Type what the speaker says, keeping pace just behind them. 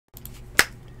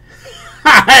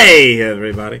Hey,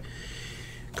 everybody.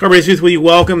 Carbon Youth with you.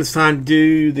 Welcome. It's time to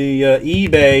do the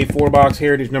eBay 4-box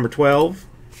Heritage number 12.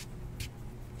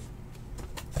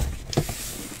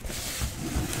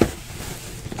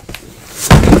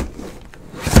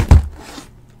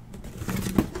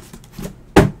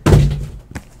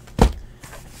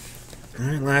 All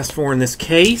right, last four in this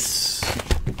case.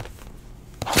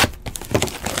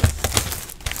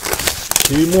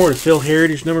 Two more to fill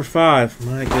Heritage number 5.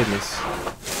 My goodness.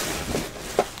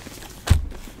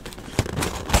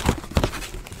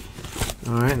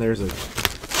 All right, there's a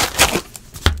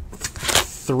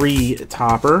 3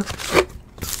 topper.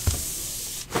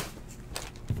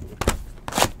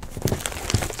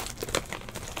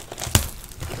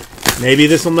 Maybe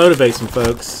this will motivate some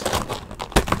folks.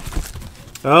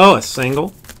 Oh, a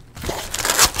single.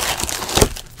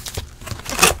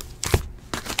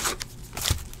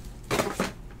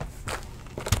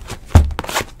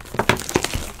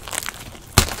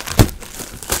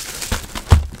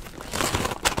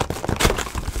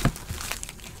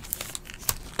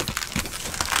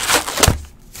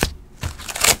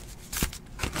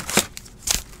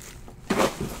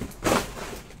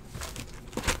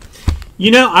 You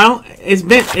know,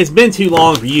 it's been too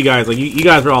long for you guys. Like you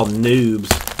guys are all noobs.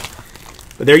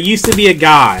 But there used to be a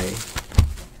guy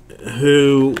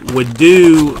who would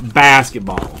do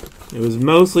basketball. It was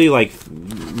mostly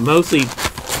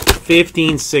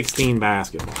 15, 16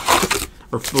 basketball.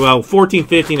 Or well, 14,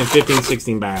 15 and 15,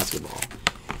 16 basketball.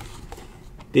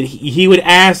 He would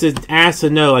ask to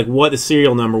know like what the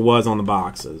serial number was on the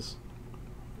boxes.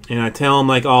 And I tell him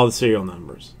like all the serial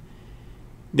numbers.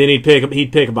 Then he'd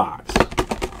pick a box.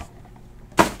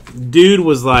 Dude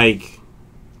was like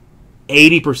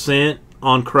 80%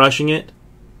 on crushing it.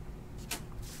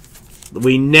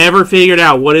 We never figured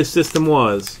out what his system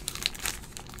was,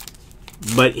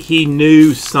 but he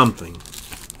knew something.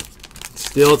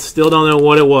 Still don't know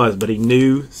what it was, but he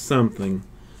knew something.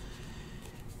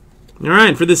 All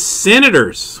right, for the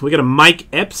Senators, we got a Mike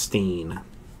Epstein.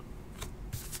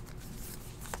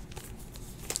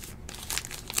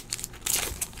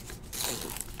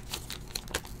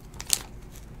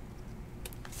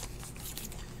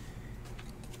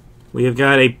 We have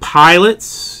got a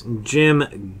Pilots,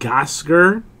 Jim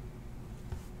Gosger.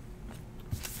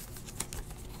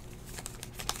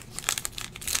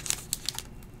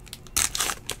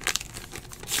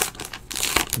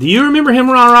 Do you remember him,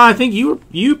 Rara? I think you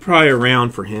were probably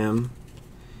around for him.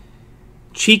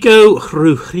 Chico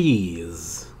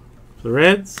Ruiz. The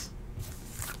Reds.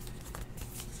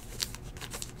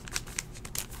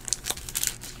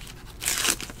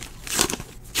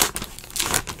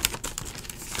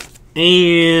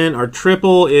 And our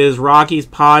triple is Rockies,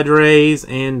 Padres,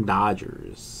 and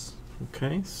Dodgers.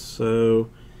 Okay, so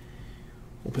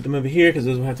we'll put them over here because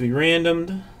those will have to be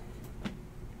randomed.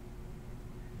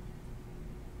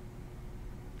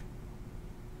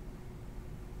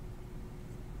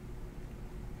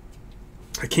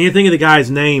 I can't think of the guy's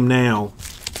name now.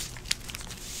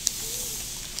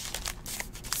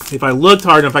 If I looked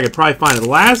hard enough, I could probably find it. The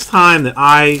last time that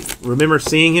I remember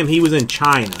seeing him, he was in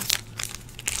China.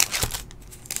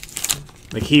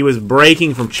 Like he was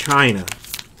breaking from China.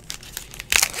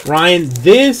 Ryan,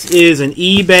 this is an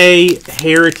eBay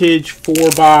Heritage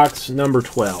 4-box number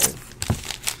 12.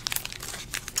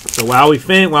 So while we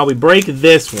break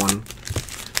this one,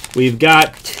 we've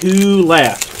got 2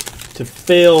 left to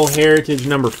fill Heritage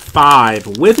number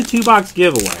 5 with a 2-box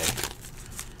giveaway.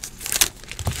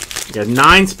 I got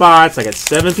 9 spots. I got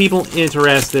 7 people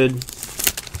interested.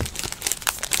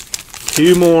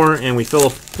 2 more, and we fill a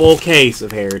full case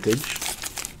of Heritage.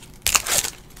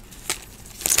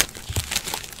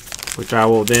 Which I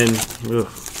will then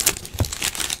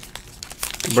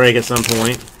break at some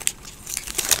point.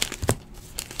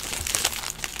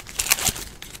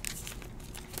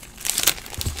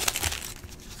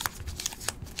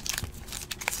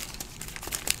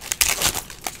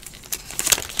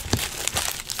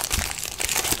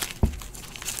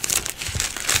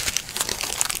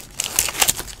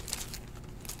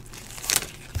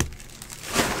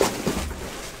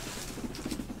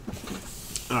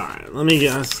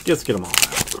 Let's get them all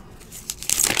out.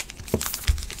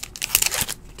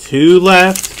 2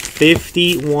 left,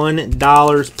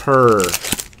 $51 per.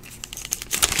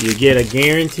 You get a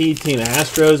guaranteed team: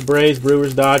 Astros, Braves,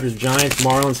 Brewers, Dodgers, Giants,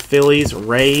 Marlins, Phillies,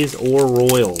 Rays, or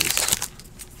Royals.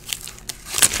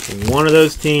 One of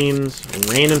those teams,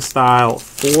 random style,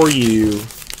 for you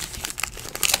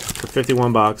for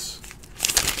 $51.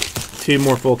 2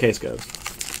 more full case goes.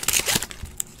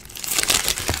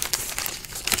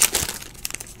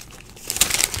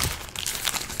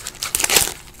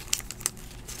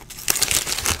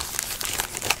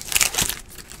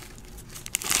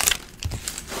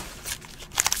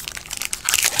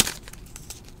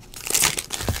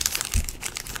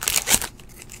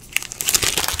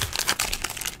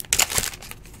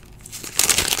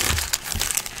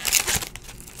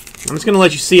 I'm just going to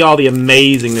let you see all the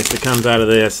amazingness that comes out of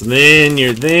this, and then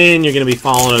you're going to be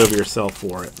falling over yourself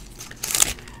for it.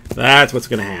 That's what's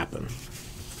going to happen.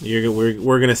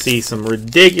 We're going to see some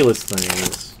ridiculous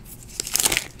things.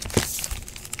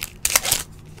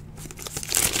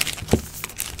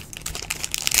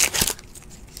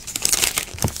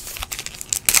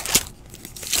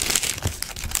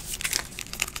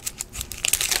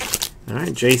 All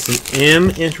right, Jason M.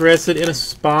 interested in a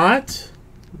spot.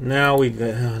 Now we've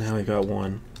got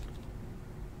one.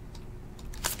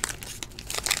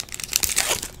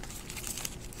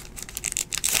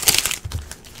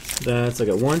 That's I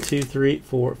got 1, 2, 3,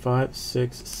 4, 5,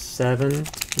 6, 7.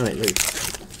 Wait,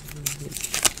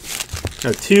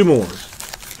 no, 2 more.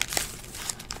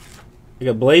 I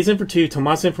got Blaze in for 2,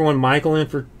 Tomas in for 1, Michael in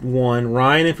for 1,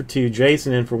 Ryan in for 2,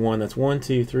 Jason in for 1. That's 1,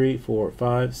 2, 3, 4,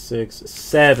 5, 6,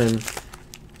 7.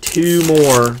 2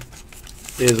 more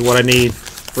is what I need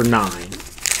for 9. Does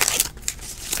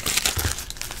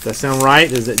that sound right?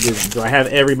 Do I have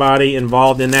everybody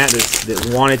involved in that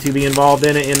that wanted to be involved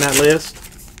in it in that list?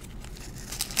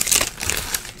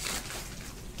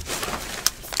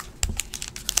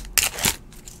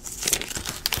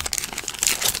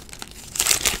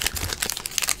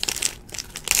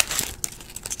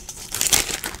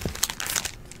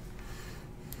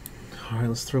 Alright,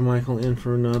 let's throw Michael in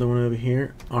for another one over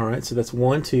here. Alright, so that's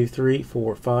 1, 2, 3,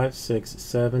 4, 5, 6,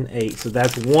 7, 8. So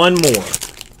that's 1 more.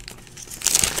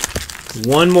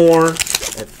 1 more at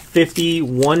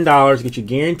 $51. Get your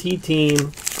guaranteed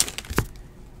team.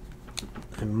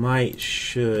 I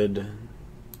should,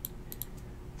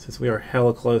 since we are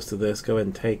hella close to this, go ahead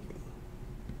and take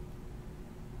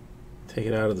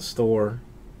it out of the store.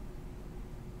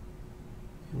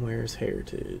 Where's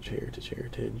Heritage?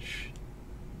 Heritage.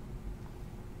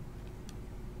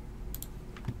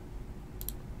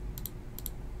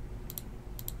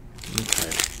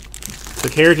 Okay.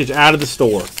 Took Heritage out of the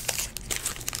store.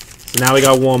 So now we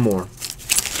got 1 more.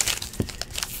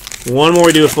 1 more,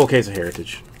 we do a full case of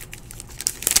Heritage.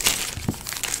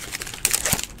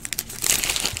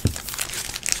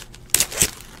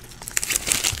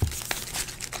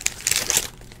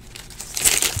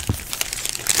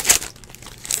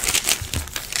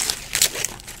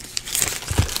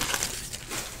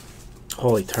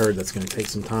 Holy turd, that's going to take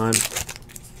some time.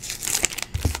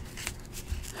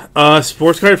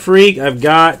 Sports Card Freak, I've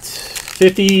got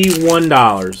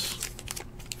 $51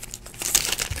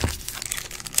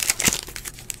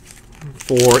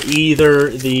 for either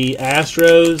the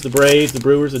Astros, the Braves, the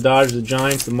Brewers, the Dodgers, the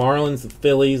Giants, the Marlins, the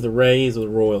Phillies, the Rays, or the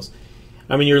Royals.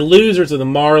 I mean, your losers are the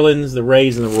Marlins, the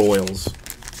Rays, and the Royals.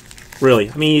 Really,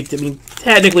 I mean,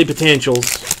 technically potentials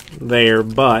there,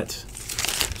 but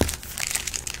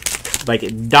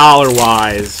like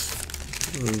dollar-wise,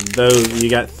 those you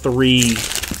got 3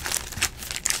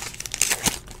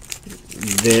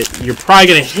 that you're probably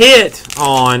going to hit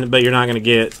on, but you're not going to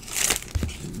get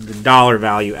the dollar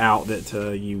value out that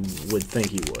you would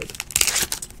think you would.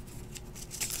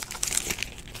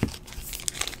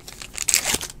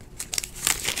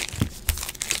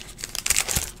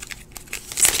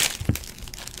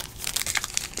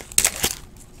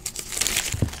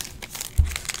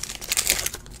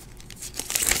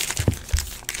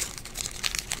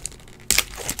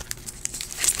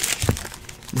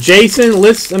 Jason,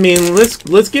 let's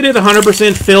get it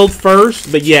 100% filled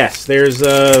first. But yes, there's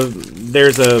a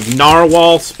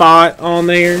narwhal spot on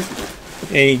there,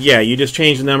 and yeah, you just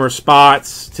change the number of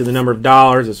spots to the number of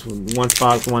dollars. It's 1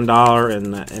 spot, it's $1,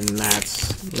 and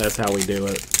that's how we do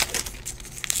it.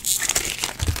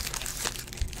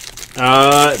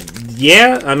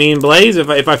 Yeah, I mean, Blaze,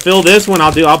 if I fill this one,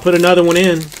 I'll put another one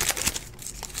in.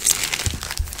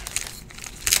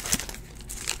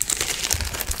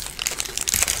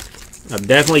 I've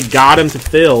definitely got him to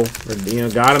fill, or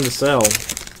got him to sell.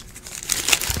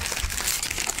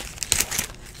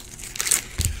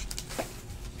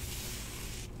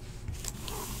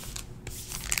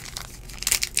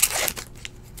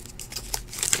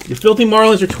 Your Filthy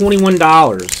Marlins are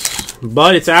 $21,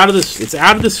 but it's out of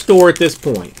the store at this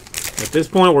point. At this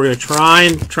point, we're going to try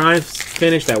and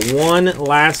finish that one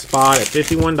last spot at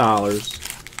 $51.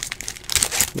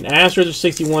 And Astros are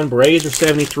 61, Braves are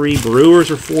 73,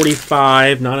 Brewers are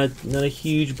 45. Not a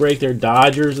huge break there.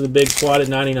 Dodgers are the big squad at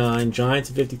 99,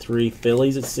 Giants at 53,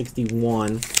 Phillies at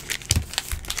 61.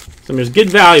 So there's good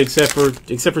value except for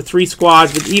 3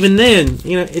 squads, but even then,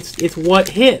 it's what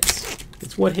hits.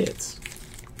 It's what hits.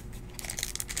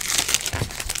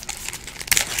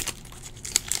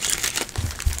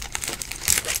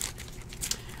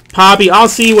 Poppy, I'll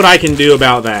see what I can do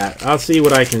about that. I'll see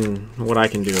what I can do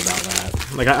about that.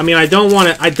 Like, I mean, I don't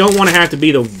want to have to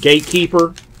be the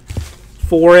gatekeeper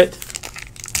for it,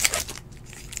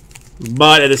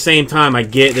 but at the same time, I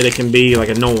get that it can be like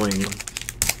annoying.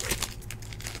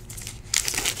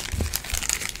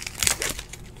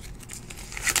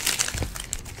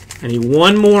 I need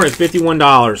one more at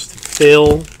 $51 to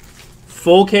fill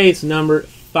full case number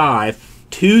 5.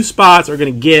 2 spots are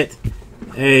going to get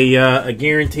a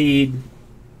guaranteed.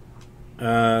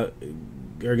 Are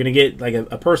going to get like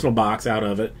a personal box out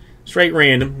of it, straight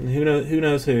random. Who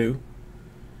knows who?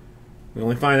 We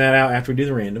only find that out after we do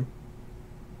the random.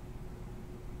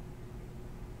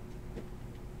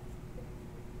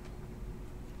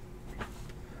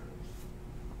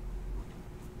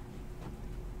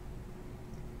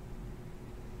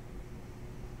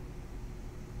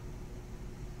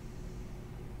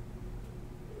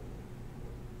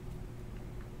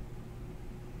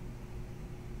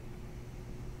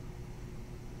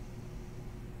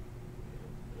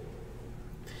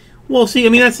 Well, see, I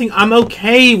mean, that's the thing. I'm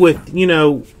okay with,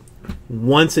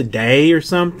 once a day or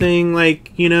something,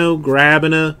 like,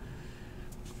 grabbing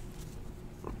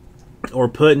or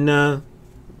putting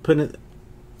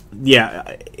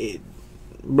yeah,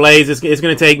 Blaze, it's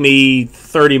going to take me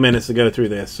 30 minutes to go through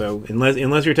this. So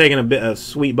unless you're taking a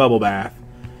sweet bubble bath,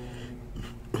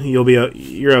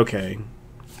 you're okay.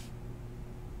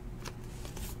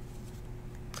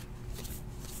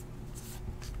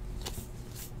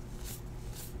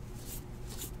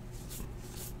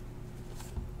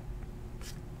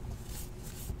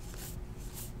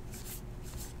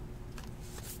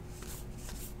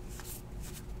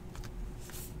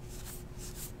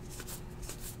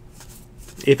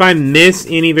 If I miss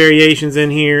any variations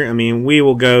in here, I mean, we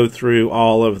will go through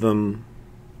all of them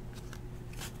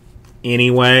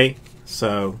anyway.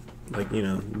 So, like,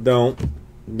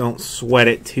 don't sweat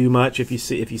it too much if you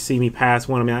see me pass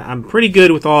one. I mean, I'm pretty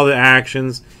good with all the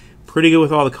actions, pretty good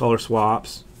with all the color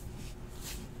swaps.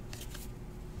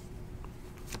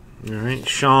 All right,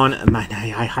 Sean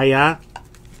Mahaya,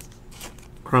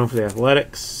 Chrome for the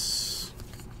Athletics.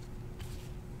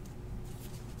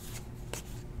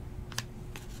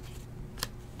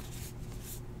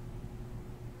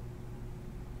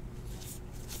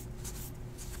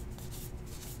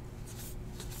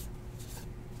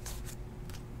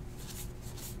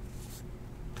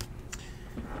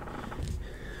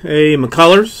 Hey,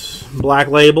 McCullers, Black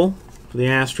Label for the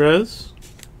Astros.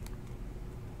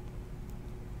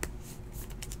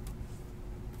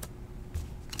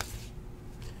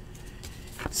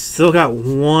 Still got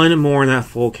one more in that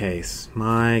full case.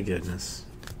 My goodness.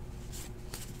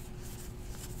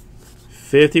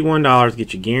 $51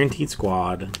 get you guaranteed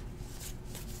squad.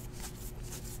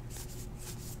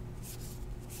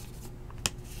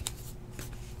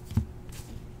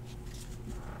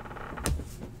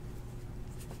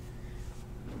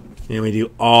 And we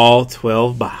do all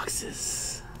 12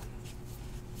 boxes.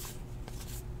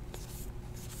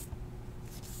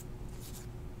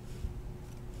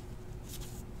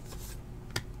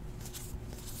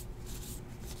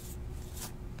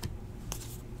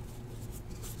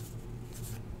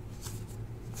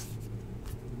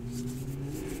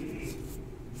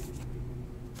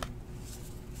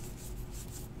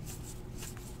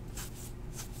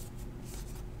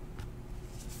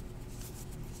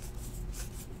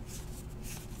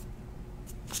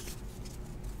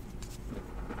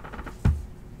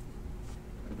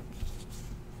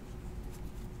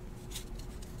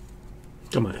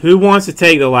 Come on, who wants to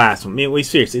take the last one? I mean,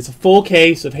 seriously, it's a full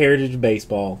case of Heritage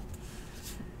Baseball.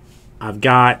 I've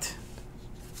got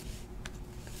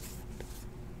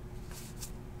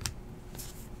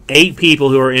 8 people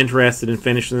who are interested in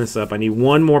finishing this up. I need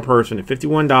one more person at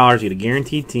 $51. You get a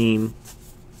guaranteed team.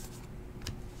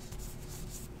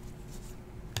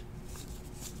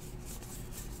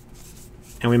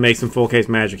 And we make some full case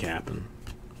magic happen.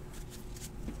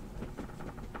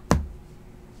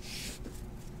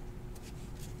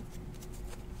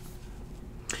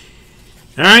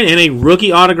 All right, and a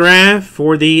rookie autograph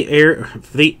for the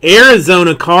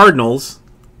Arizona Cardinals,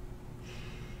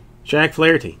 Jack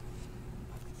Flaherty.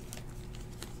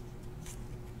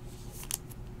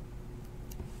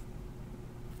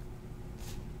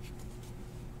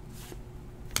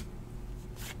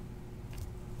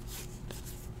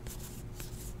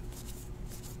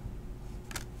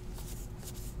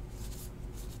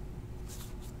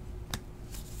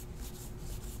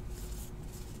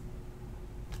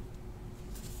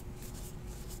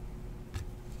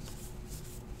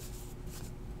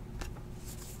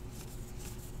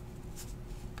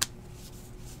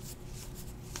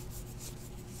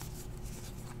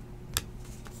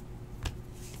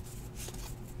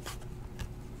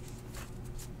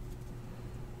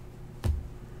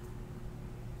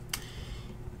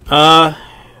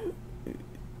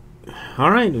 All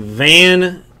right,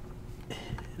 Van.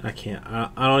 I can't.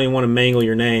 I don't even want to mangle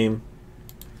your name.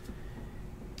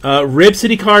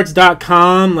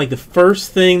 RipCityCards.com. Like the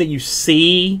first thing that you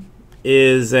see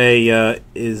is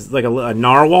like a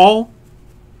narwhal,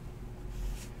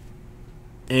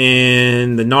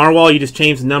 and the narwhal you just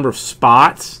change the number of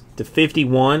spots to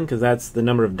 51 because that's the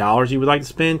number of dollars you would like to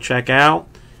spend. Check out,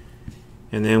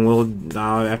 and then we'll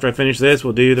after I finish this,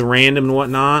 we'll do the random and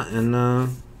whatnot, and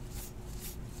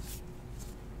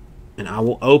I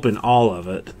will open all of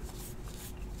it.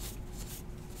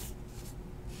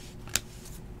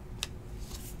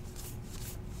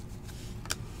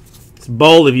 It's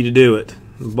bold of you to do it.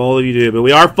 Bold of you to do it. But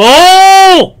we are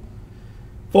full!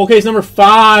 Full case number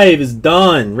 5 is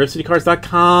done.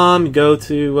 RipCityCards.com. Go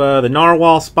to the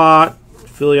narwhal spot.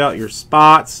 Fill out your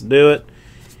spots. Do it.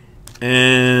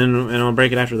 And I'll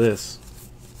break it after this.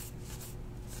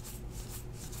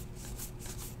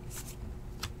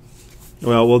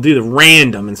 Well, we'll do the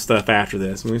random and stuff after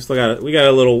this. We still got a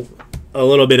little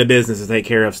bit of business to take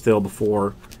care of still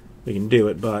before we can do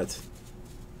it, but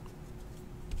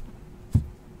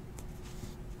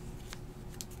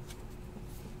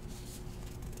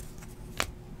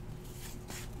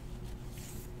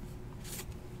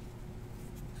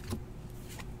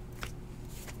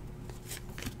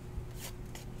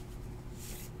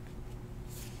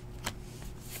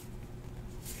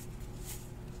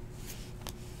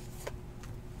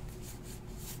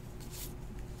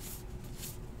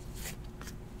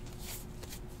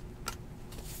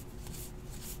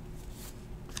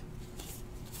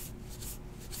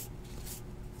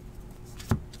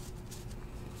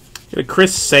got a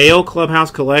Chris Sale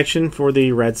Clubhouse Collection for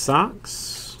the Red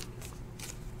Sox.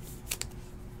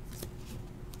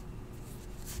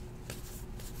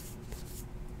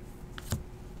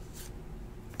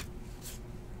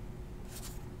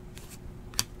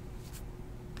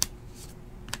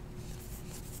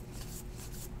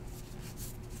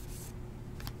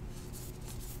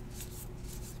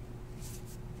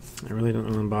 I really don't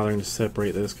know if I'm bothering to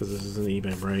separate this because this is an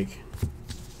eBay break.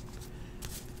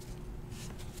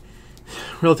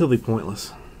 Relatively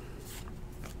pointless.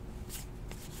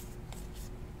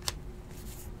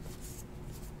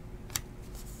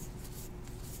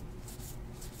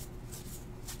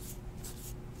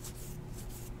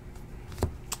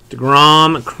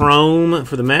 DeGrom Chrome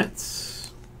for the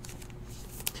Mets.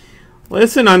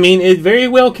 Listen, I mean, it very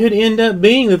well could end up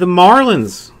being that the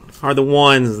Marlins are the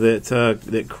ones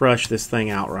that crush this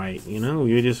thing outright. You know,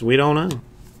 we don't know.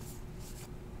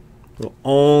 We'll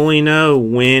only know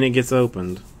when it gets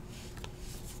opened.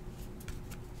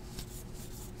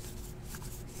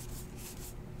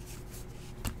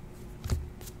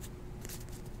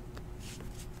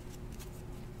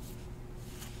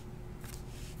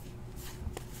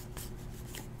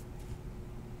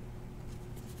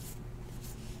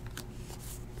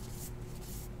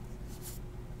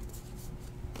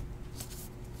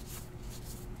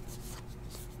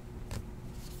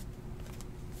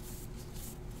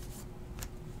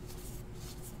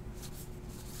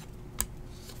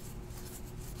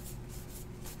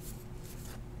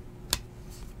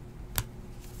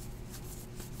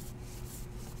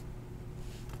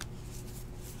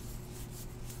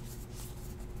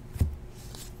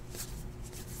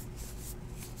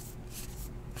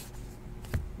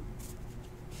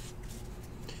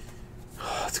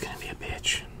 It's going to be a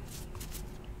bitch.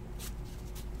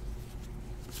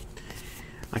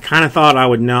 I kind of thought I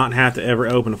would not have to ever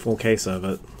open a full case of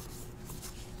it.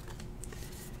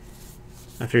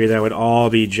 I figured that would all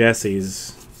be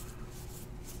Jesse's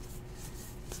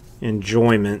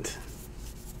enjoyment.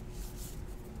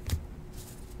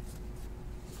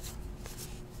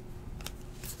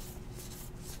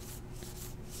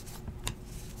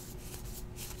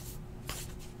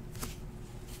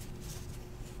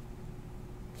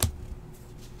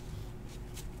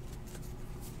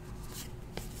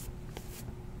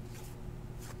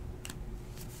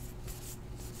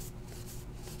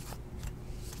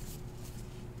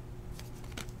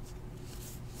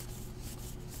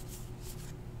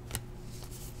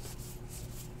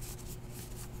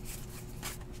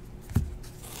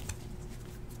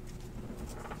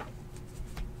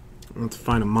 I have to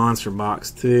find a monster box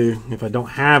too. If I don't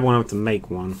have one, I have to make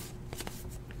one.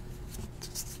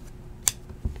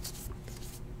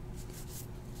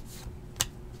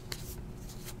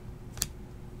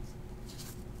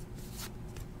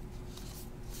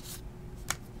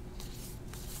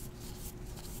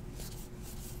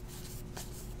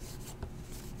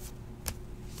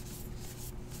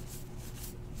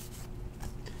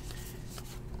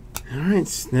 Alright,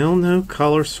 still no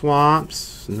color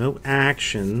swaps, no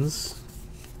actions.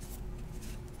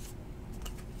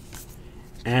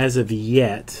 as of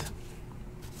yet.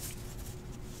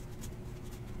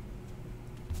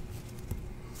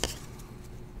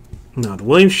 No, the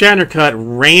William Shatner cut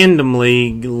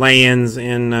randomly lands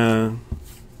in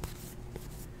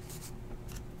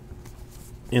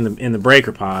the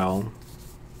breaker pile.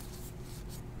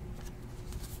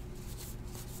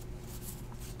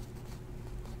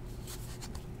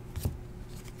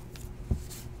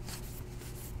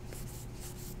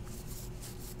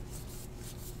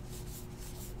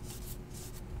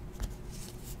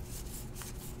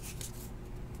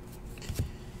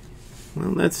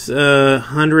 Well, that's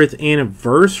 100th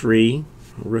anniversary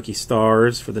rookie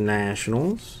stars for the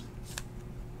Nationals.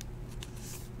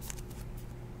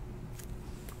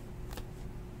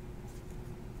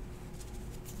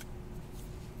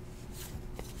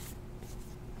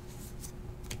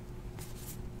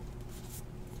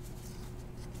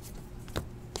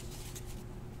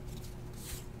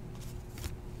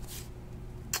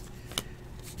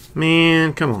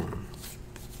 Man, come on.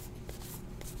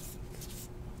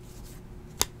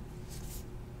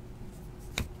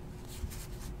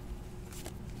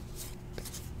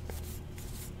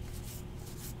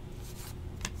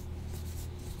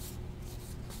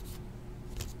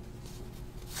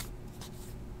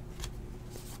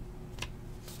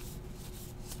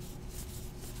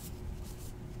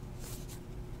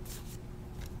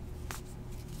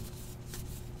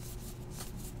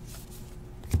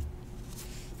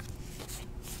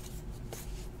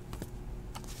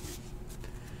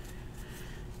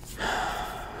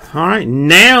 All right,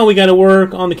 now we got to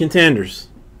work on the contenders.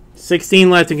 16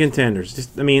 left in contenders.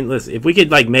 Just, I mean, listen, if we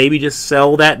could like maybe just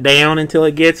sell that down until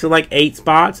it gets to like 8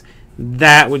 spots,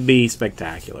 that would be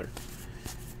spectacular.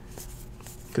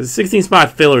 Because the 16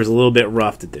 spot filler is a little bit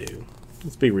rough to do.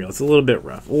 Let's be real, it's a little bit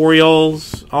rough.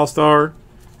 Orioles All-Star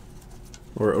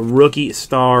or Rookie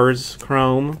Stars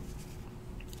Chrome.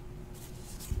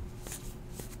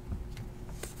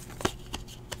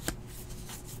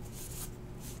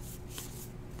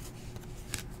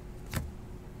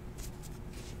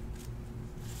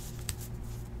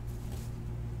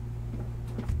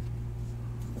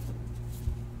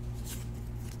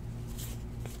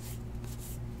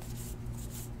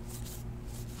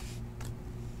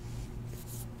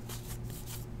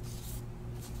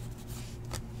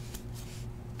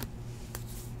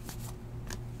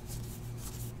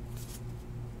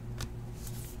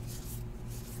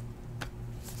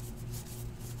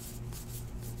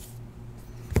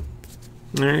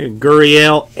 All right,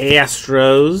 Gurriel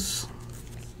Astros.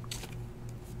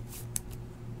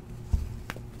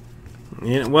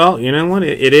 Yeah, well, you know what?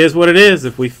 It is what it is.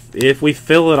 If we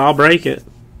fill it, I'll break it.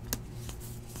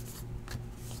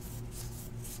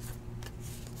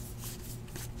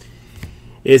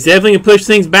 It's definitely gonna push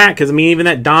things back because I mean, even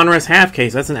that Donruss half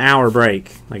case, that's an hour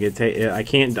break. Like I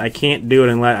can't do it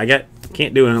unless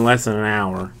can't do it in less than an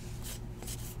hour.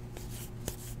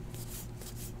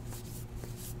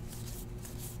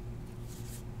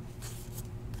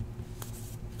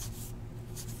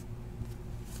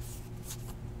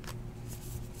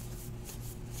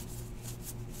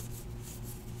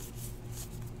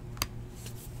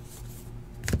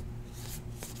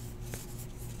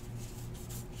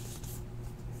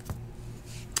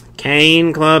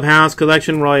 Kane Clubhouse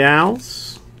Collection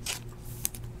Royales.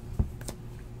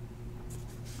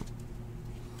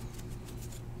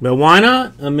 But why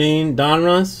not? I mean,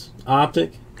 Donruss,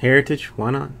 Optic, Heritage,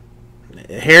 why not?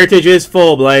 Heritage is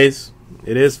full, Blaze.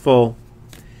 It is full.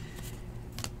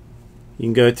 You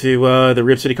can go to the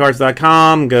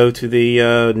ripcitycards.com, go to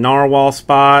the Narwhal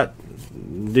spot,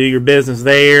 do your business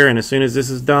there, and as soon as this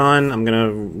is done, I'm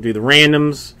going to do the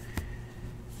randoms.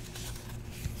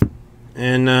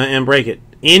 And break it.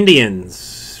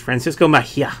 Indians, Francisco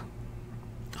Mejia,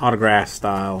 autograph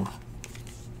style.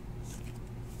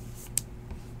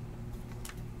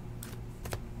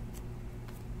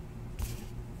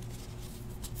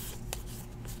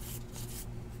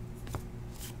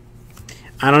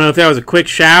 I don't know if that was a quick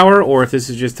shower or if this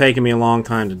is just taking me a long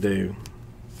time to do.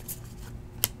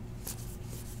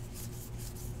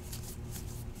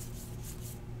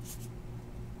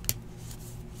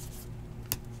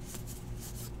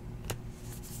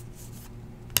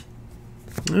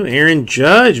 Ooh, Aaron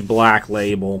Judge black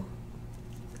label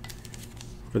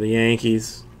for the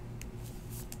Yankees.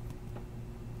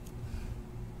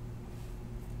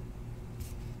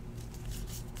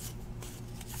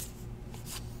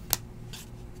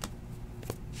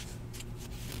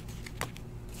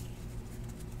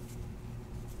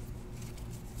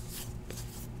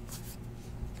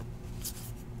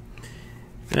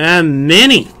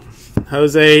 Many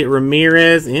Jose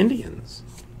Ramirez Indians.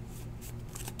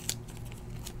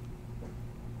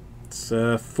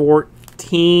 It's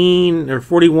 14 or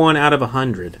 41 out of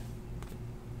 100.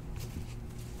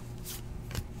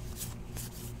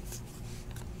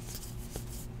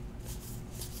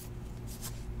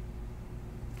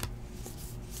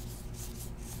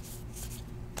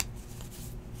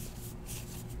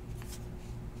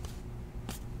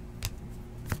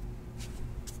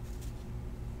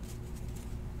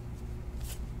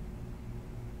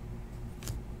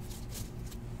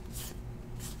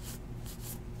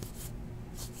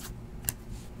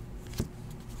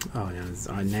 Oh, yeah.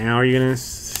 Now are you going to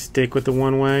stick with the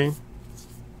one way?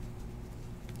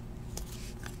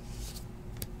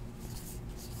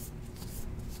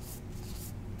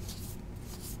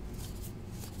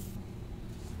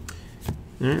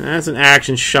 That's an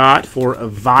action shot for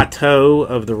Vato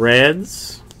of the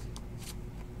Reds.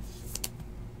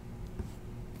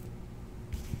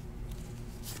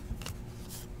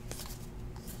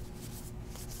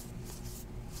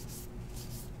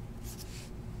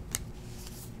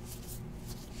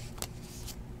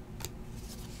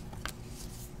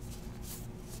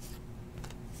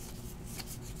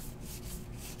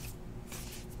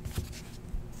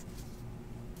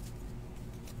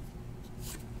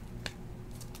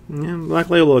 Yeah, Black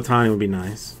Label Otani would be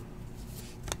nice.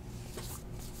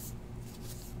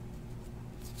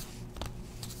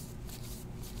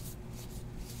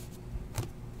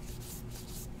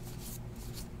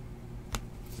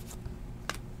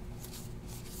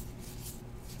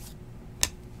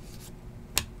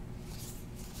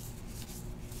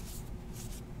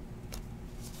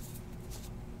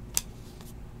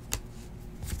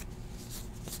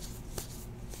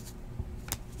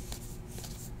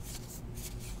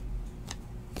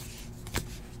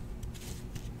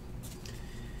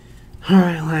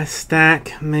 Alright, last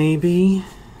stack, maybe.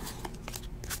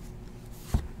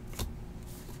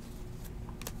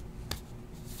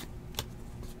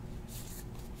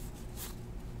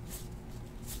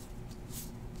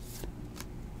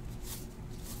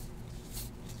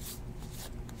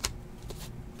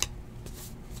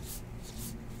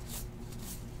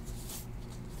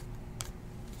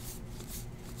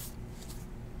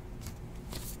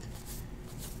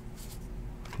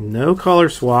 No color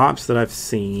swaps that I've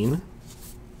seen.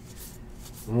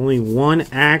 Only one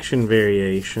action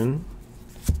variation.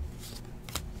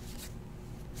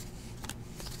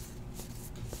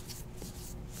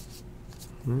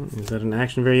 Is that an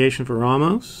action variation for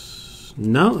Ramos?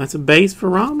 No, that's a base for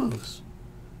Ramos.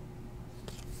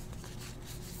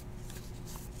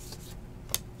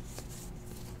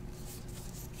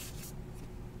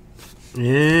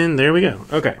 And there we go.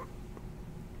 Okay.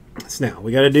 So now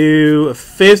we got to do a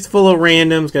fistful of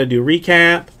randoms. Got to do a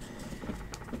recap.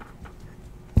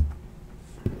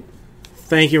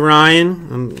 Thank you,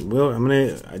 Ryan.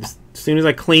 As soon as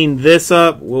I clean this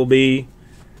up, we'll be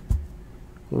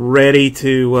ready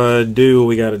to do what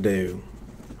we got to do.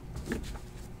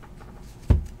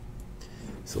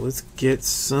 So let's get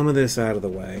some of this out of the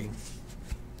way.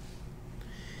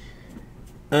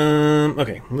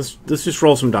 Okay, let's just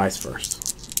roll some dice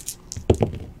first.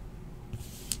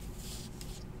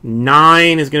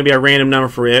 9 is going to be our random number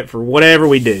for whatever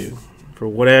we do. For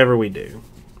whatever we do.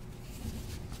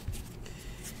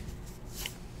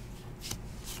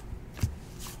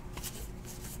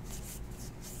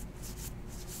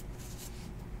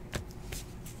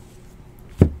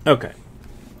 Okay.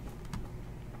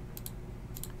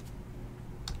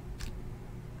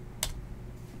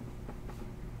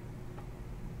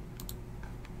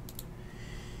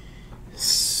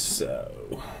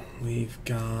 So, we've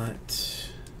got...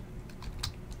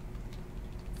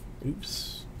 Oops.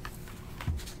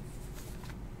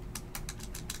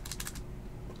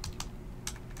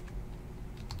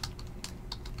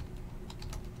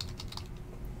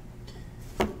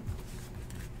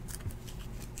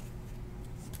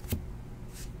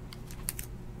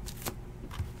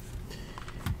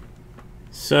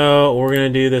 So we're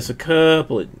going to do this a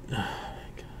couple of...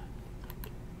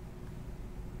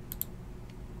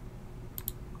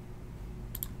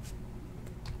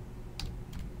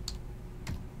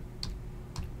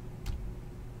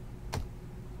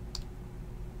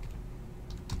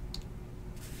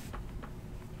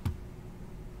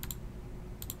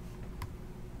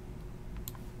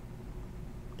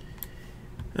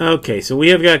 Okay, so we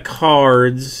have got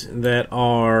cards that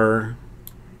are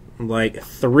like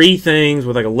 3 things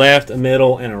with like a left, a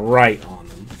middle, and a right on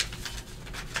them.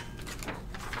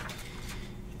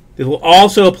 This will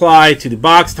also apply to the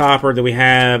box topper that we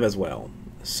have as well.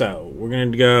 So we're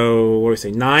going to go, what do we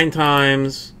say, 9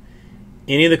 times.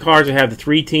 Any of the cards that have the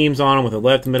 3 teams on them with a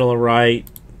left, middle, or right,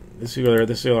 this is where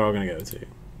they're all going to go to.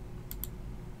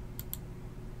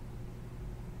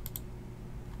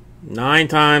 9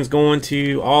 times going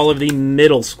to all of the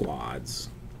middle squads.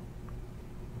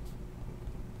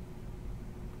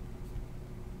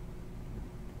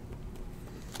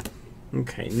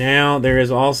 Okay, now there is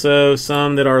also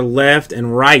some that are left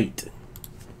and right.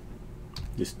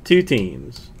 Just 2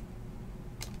 teams.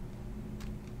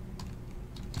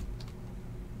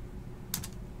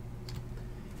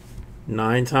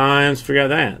 Nine times, forgot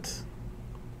that.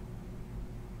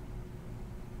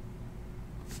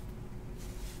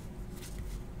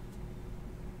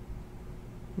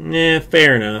 Yeah,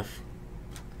 fair enough.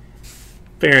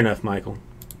 Fair enough, Michael.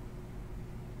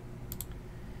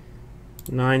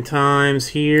 9 times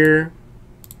here.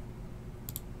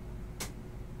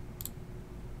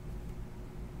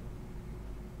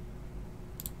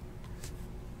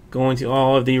 Going to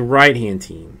all of the right-hand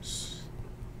teams.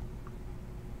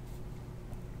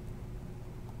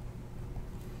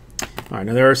 All right,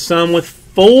 now there are some with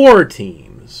 4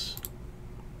 teams.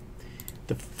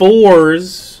 The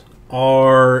 4s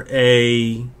are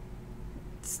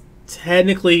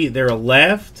technically they're a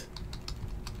left,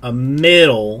 a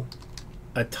middle,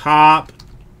 a top,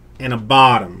 and a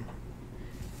bottom.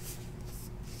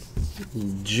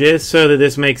 Just so that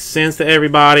this makes sense to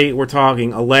everybody, we're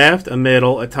talking a left, a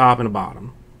middle, a top, and a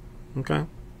bottom. Okay?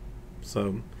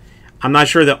 So, I'm not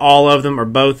sure that all of them are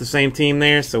both the same team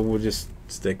there, so we'll just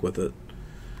stick with it.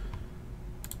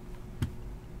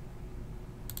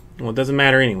 Well, it doesn't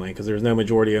matter anyway, because there's no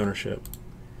majority ownership.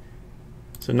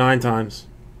 So 9 times.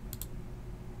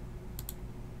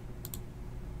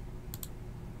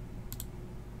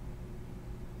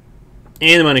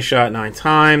 And the money shot 9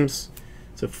 times.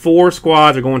 So 4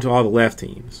 squads are going to all the left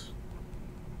teams.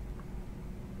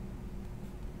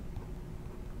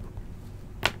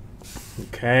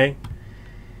 Okay.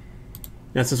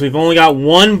 Now since we've only got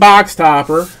 1 box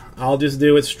topper, I'll just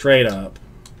do it straight up.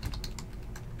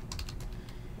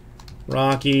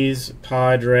 Rockies,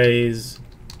 Padres,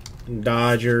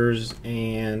 Dodgers,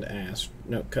 and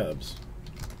Cubs.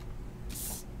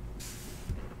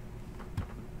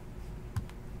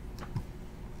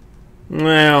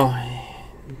 Well,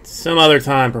 some other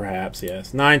time perhaps,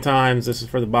 yes. 9 times, this is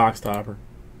for the box topper.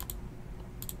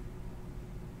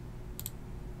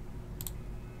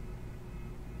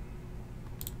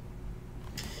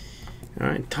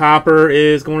 Alright, topper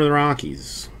is going to the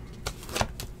Rockies.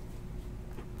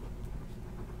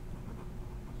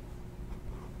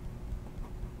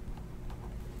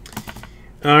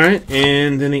 Alright,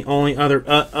 and then the only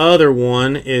other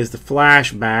one is the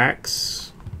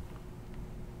flashbacks.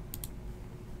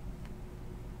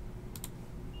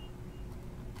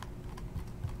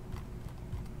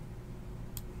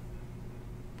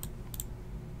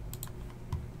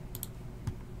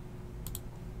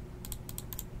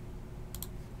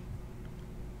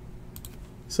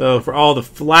 So for all the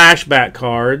flashback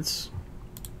cards,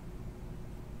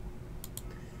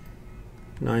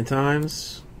 9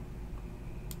 times.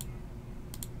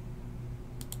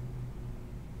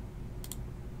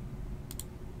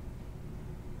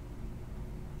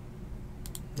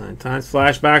 Nine times.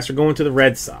 Flashbacks are going to the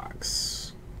Red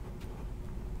Sox.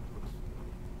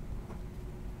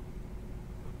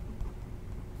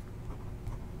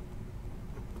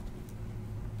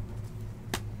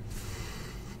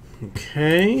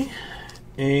 Okay.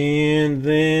 And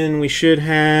then we should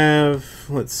have,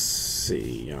 let's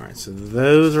see. All right, so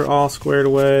those are all squared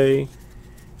away.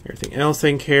 Everything else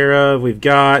taken care of. We've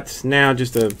got now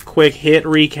just a quick hit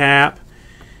recap.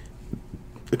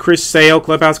 The Chris Sale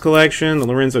Clubhouse Collection, the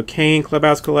Lorenzo Cain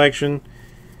Clubhouse Collection.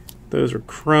 Those are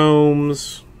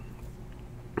chromes.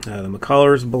 The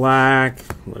McCullers black,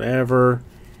 whatever.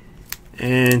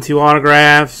 And 2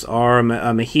 autographs are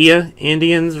a Mejia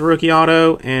Indians rookie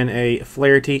auto and a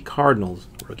Flaherty Cardinals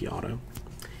rookie auto.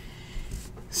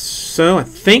 So I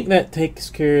think that takes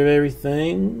care of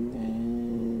everything.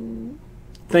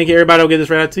 Thank you, everybody. I'll get this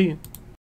right out to you.